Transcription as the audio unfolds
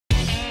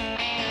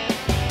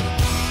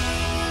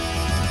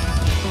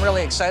I'm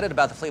really excited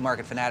about the Flea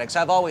Market Fanatics.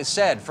 I've always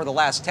said for the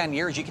last 10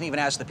 years, you can even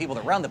ask the people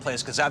that run the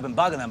place because I've been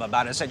bugging them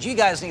about it. I said, you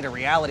guys need a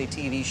reality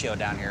TV show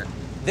down here.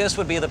 This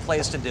would be the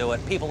place to do it.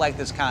 People like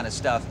this kind of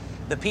stuff.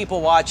 The people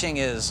watching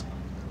is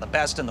the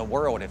best in the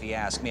world, if you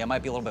ask me. I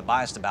might be a little bit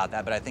biased about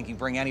that, but I think you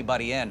bring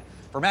anybody in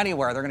from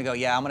anywhere, they're going to go,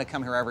 yeah, I'm going to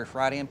come here every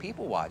Friday and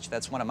people watch.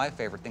 That's one of my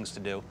favorite things to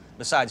do,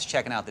 besides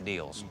checking out the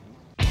deals.